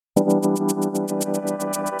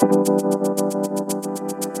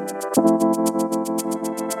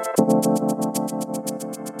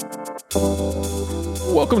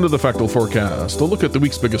Welcome to the Factal Forecast, a look at the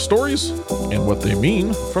week's biggest stories and what they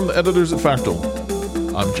mean from the editors at Factal.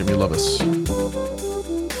 I'm Jimmy Levis.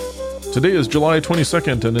 Today is July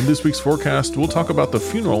 22nd, and in this week's forecast, we'll talk about the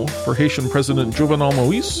funeral for Haitian President Jovenel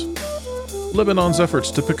Moïse, Lebanon's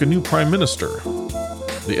efforts to pick a new prime minister,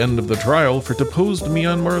 the end of the trial for deposed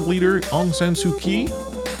Myanmar leader Aung San Suu Kyi,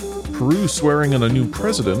 Peru swearing in a new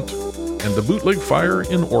president, and the bootleg fire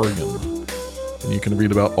in Oregon. And you can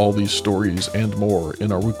read about all these stories and more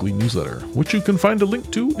in our weekly newsletter, which you can find a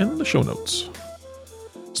link to in the show notes.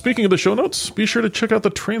 Speaking of the show notes, be sure to check out the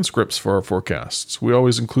transcripts for our forecasts. We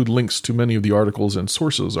always include links to many of the articles and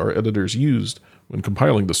sources our editors used when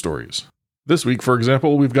compiling the stories. This week, for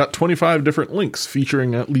example, we've got 25 different links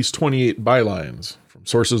featuring at least 28 bylines, from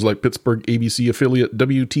sources like Pittsburgh ABC affiliate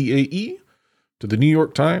WTAE, to the New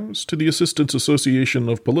York Times, to the Assistance Association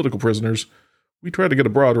of Political Prisoners. We try to get a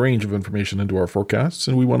broad range of information into our forecasts,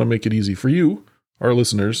 and we want to make it easy for you, our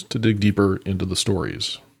listeners, to dig deeper into the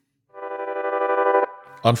stories.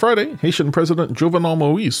 On Friday, Haitian President Jovenel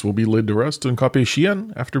Moïse will be laid to rest in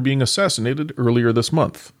Cap-Haïtien after being assassinated earlier this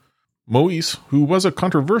month. Moïse, who was a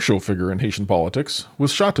controversial figure in Haitian politics,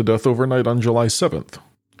 was shot to death overnight on July 7th.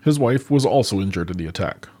 His wife was also injured in the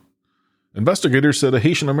attack. Investigators said a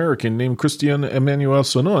Haitian American named Christian Emmanuel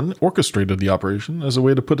Sanon orchestrated the operation as a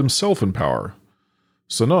way to put himself in power.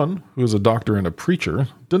 Sanon, who is a doctor and a preacher,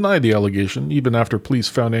 denied the allegation even after police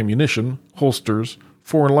found ammunition, holsters,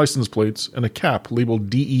 foreign license plates, and a cap labeled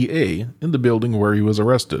DEA in the building where he was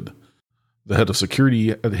arrested. The head of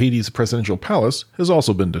security at Haiti's presidential palace has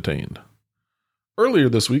also been detained. Earlier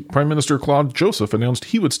this week, Prime Minister Claude Joseph announced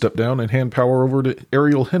he would step down and hand power over to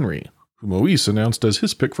Ariel Henry, who Moïse announced as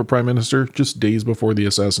his pick for prime minister just days before the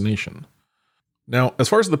assassination. Now, as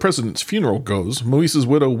far as the president's funeral goes, Moïse's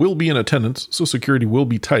widow will be in attendance, so security will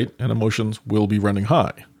be tight and emotions will be running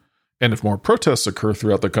high. And if more protests occur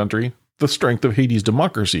throughout the country, the strength of Haiti's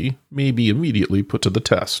democracy may be immediately put to the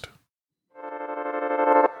test.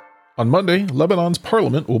 On Monday, Lebanon's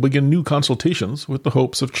parliament will begin new consultations with the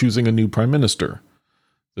hopes of choosing a new prime minister.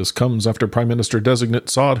 This comes after Prime Minister-designate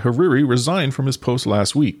Saad Hariri resigned from his post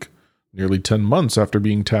last week, nearly 10 months after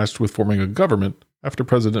being tasked with forming a government after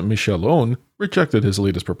President Michel Aoun rejected his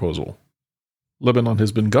latest proposal. Lebanon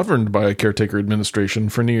has been governed by a caretaker administration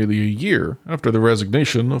for nearly a year after the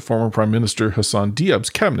resignation of former Prime Minister Hassan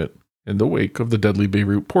Diab's cabinet in the wake of the deadly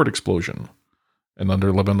Beirut port explosion. And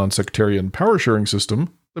under Lebanon's sectarian power-sharing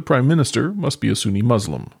system, the Prime Minister must be a Sunni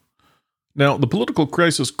Muslim. Now, the political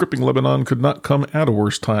crisis gripping Lebanon could not come at a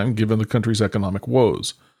worse time given the country's economic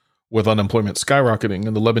woes. With unemployment skyrocketing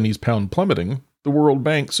and the Lebanese pound plummeting, the World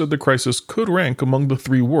Bank said the crisis could rank among the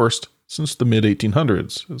 3 worst since the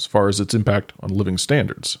mid-1800s as far as its impact on living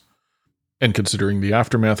standards. And considering the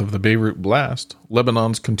aftermath of the Beirut blast,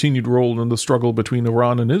 Lebanon's continued role in the struggle between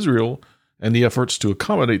Iran and Israel, and the efforts to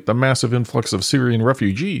accommodate the massive influx of Syrian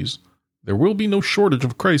refugees, there will be no shortage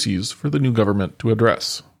of crises for the new government to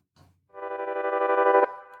address.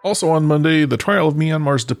 Also on Monday, the trial of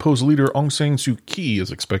Myanmar's deposed leader Aung San Suu Kyi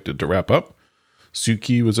is expected to wrap up. Suu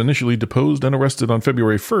Kyi was initially deposed and arrested on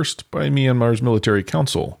February 1st by Myanmar's military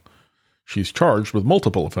council. She's charged with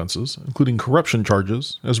multiple offenses, including corruption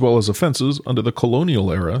charges, as well as offenses under the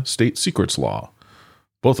colonial-era state secrets law,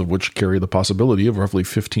 both of which carry the possibility of roughly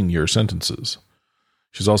 15-year sentences.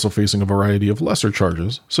 She's also facing a variety of lesser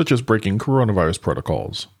charges, such as breaking coronavirus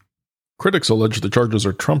protocols. Critics allege the charges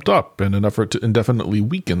are trumped up in an effort to indefinitely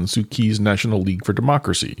weaken Suu Kyi's National League for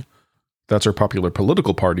Democracy. That's her popular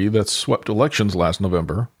political party that swept elections last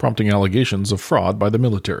November, prompting allegations of fraud by the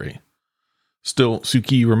military. Still, Suu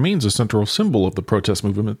Kyi remains a central symbol of the protest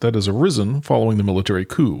movement that has arisen following the military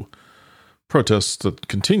coup. Protests that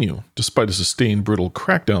continue, despite a sustained brutal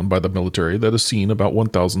crackdown by the military that has seen about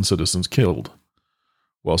 1,000 citizens killed.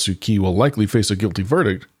 While Suu Kyi will likely face a guilty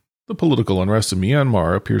verdict, the political unrest in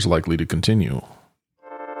Myanmar appears likely to continue.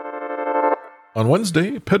 On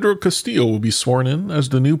Wednesday, Pedro Castillo will be sworn in as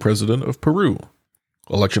the new president of Peru.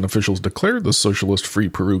 Election officials declared the Socialist Free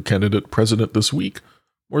Peru candidate president this week,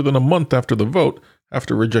 more than a month after the vote,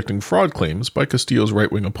 after rejecting fraud claims by Castillo's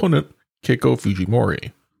right-wing opponent, Keiko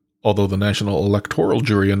Fujimori. Although the National Electoral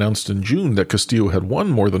Jury announced in June that Castillo had won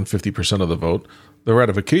more than 50% of the vote, the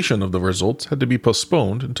ratification of the results had to be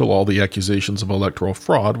postponed until all the accusations of electoral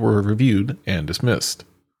fraud were reviewed and dismissed.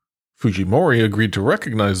 Fujimori agreed to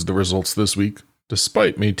recognize the results this week,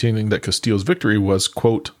 despite maintaining that Castillo's victory was,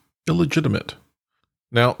 quote, illegitimate.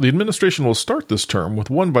 Now, the administration will start this term with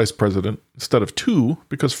 1 vice president instead of 2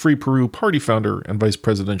 because Free Peru party founder and vice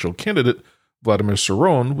presidential candidate Vladimir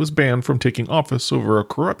Cerrón was banned from taking office over a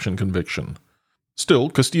corruption conviction. Still,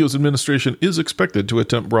 Castillo's administration is expected to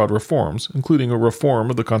attempt broad reforms, including a reform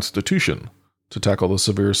of the Constitution, to tackle the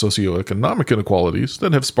severe socioeconomic inequalities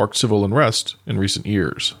that have sparked civil unrest in recent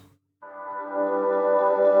years.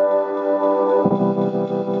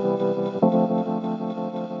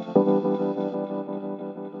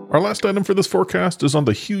 Our last item for this forecast is on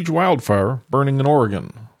the huge wildfire burning in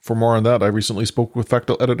Oregon. For more on that, I recently spoke with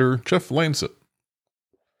Factual editor Jeff Lancet.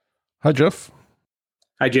 Hi, Jeff.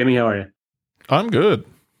 Hi, Jamie. How are you? I'm good.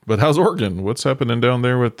 But how's Oregon? What's happening down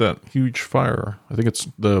there with that huge fire? I think it's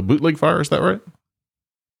the Bootleg Fire. Is that right?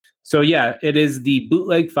 So, yeah, it is the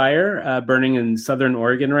Bootleg Fire burning in southern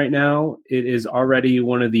Oregon right now. It is already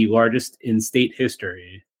one of the largest in state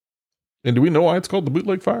history. And do we know why it's called the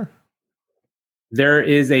Bootleg Fire? There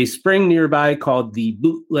is a spring nearby called the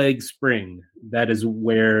Bootleg Spring. That is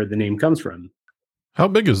where the name comes from. How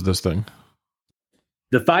big is this thing?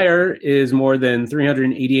 The fire is more than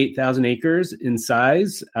 388,000 acres in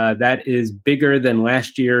size. That is bigger than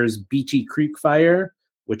last year's Beachy Creek fire,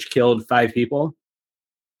 which killed 5 people.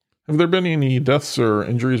 Have there been any deaths or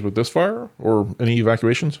injuries with this fire, or any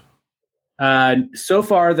evacuations? So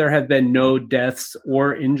far, there have been no deaths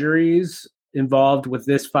or injuries involved with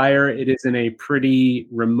this fire. It is in a pretty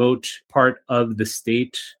remote part of the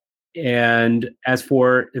state. And as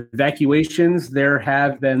for evacuations, there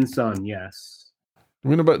have been some, yes. Do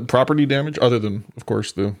we know about property damage other than, of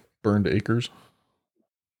course, the burned acres?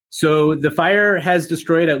 So the fire has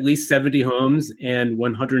destroyed at least 70 homes and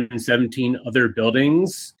 117 other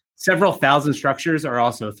buildings. Several thousand structures are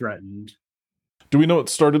also threatened. Do we know what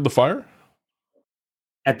started the fire?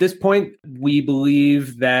 At this point, we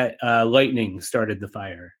believe that lightning started the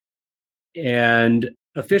fire. And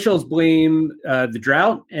officials blame the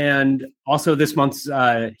drought and also this month's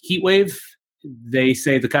heat wave. They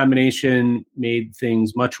say the combination made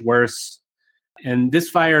things much worse. And this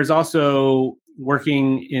fire is also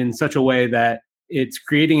working in such a way that it's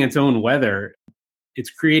creating its own weather.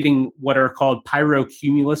 It's creating what are called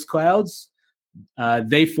pyrocumulus clouds.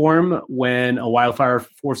 They form when a wildfire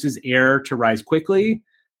forces air to rise quickly.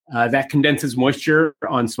 That condenses moisture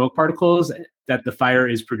on smoke particles that the fire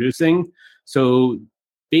is producing. So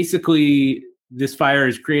basically, this fire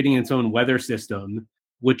is creating its own weather system,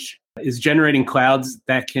 which is generating clouds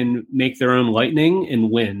that can make their own lightning and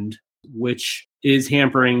wind, which is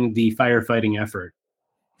hampering the firefighting effort.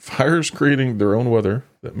 Fires creating their own weather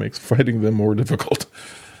that makes fighting them more difficult.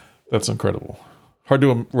 That's incredible. Hard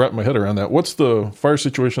to wrap my head around that. What's the fire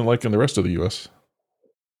situation like in the rest of the U.S.?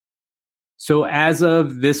 So as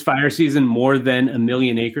of this fire season, more than 1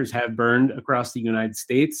 million acres have burned across the United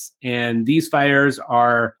States. And these fires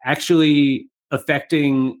are actually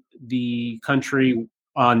affecting the country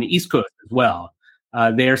on the East Coast as well.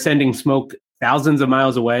 They are sending smoke thousands of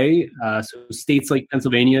miles away. So states like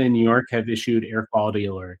Pennsylvania and New York have issued air quality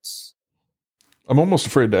alerts. I'm almost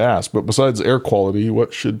afraid to ask, but besides air quality,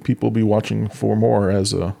 what should people be watching for more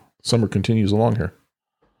as summer continues along here?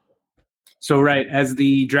 So, right, as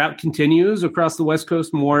the drought continues across the West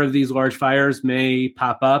Coast, more of these large fires may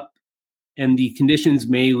pop up, and the conditions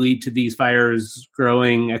may lead to these fires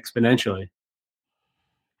growing exponentially.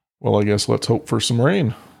 Well, I guess let's hope for some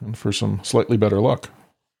rain and for some slightly better luck.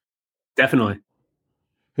 Definitely.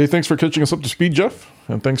 Hey, thanks for catching us up to speed, Jeff,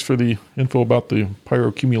 and thanks for the info about the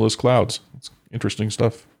pyrocumulus clouds. It's interesting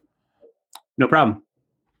stuff. No problem.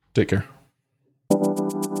 Take care.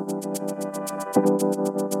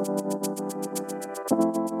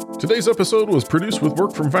 Today's episode was produced with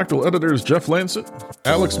work from Factual editors Jeff Lancet,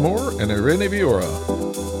 Alex Moore, and Irene Viora.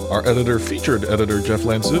 Our featured editor Jeff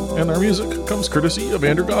Lancet, and our music comes courtesy of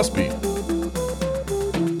Andrew Gosby.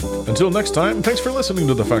 Until next time, thanks for listening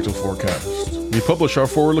to the Factual Forecast. We publish our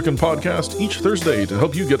forward-looking podcast each Thursday to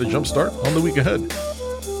help you get a jump start on the week ahead.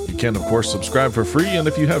 You can, of course, subscribe for free, and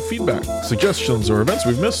if you have feedback, suggestions, or events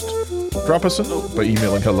we've missed, drop us a note by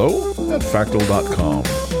emailing hello@factual.com.